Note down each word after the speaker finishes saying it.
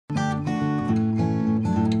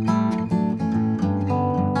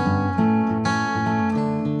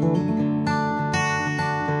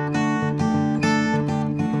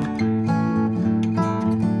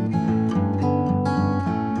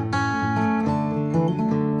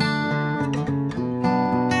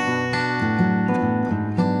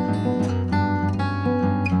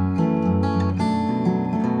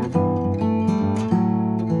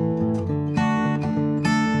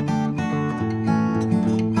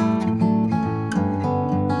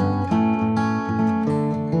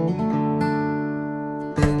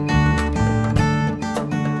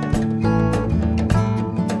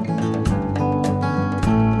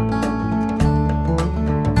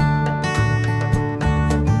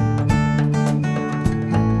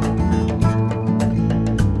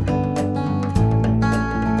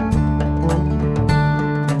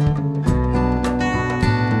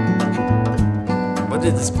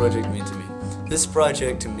this project mean to me? This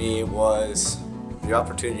project to me was the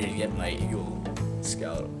opportunity to get my Eagle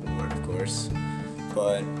Scout award, of course,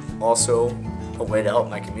 but also a way to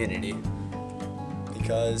help my community.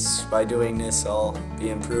 Because by doing this, I'll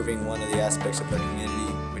be improving one of the aspects of our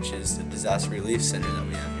community, which is the disaster relief center that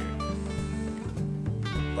we have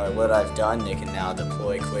here. By what I've done, they can now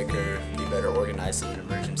deploy quicker, be better organized in an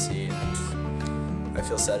emergency, and I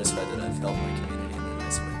feel satisfied that I've helped my community in a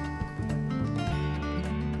nice way.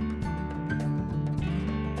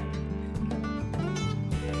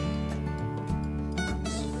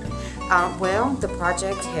 Well, the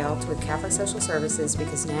project helped with Catholic Social Services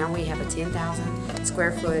because now we have a 10,000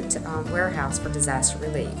 square foot warehouse for disaster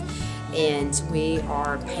relief. And we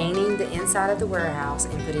are painting the inside of the warehouse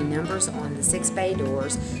and putting numbers on the 6 bay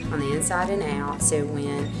doors on the inside and out, so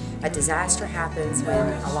when a disaster happens, when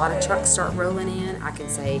a lot of trucks start rolling in, I can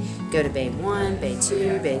say go to bay 1, bay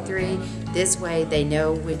 2, bay 3. This way they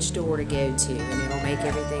know which door to go to, and it'll make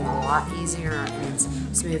everything a lot easier and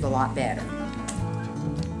smooth a lot better.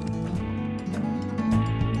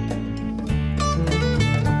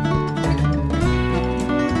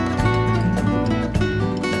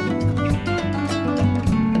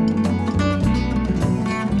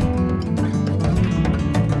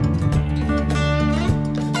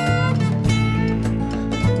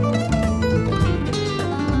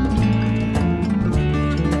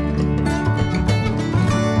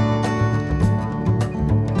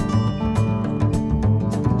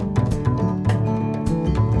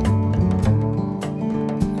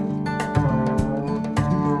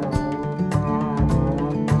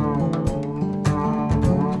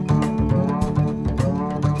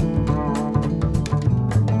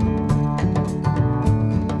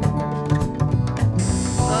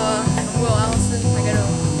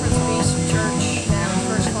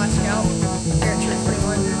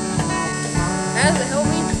 How does it help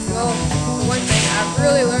me? Well, for one thing, I've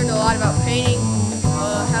really learned a lot about painting,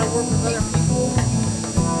 how to work with other people,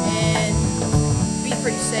 and be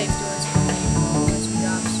pretty safe doing it.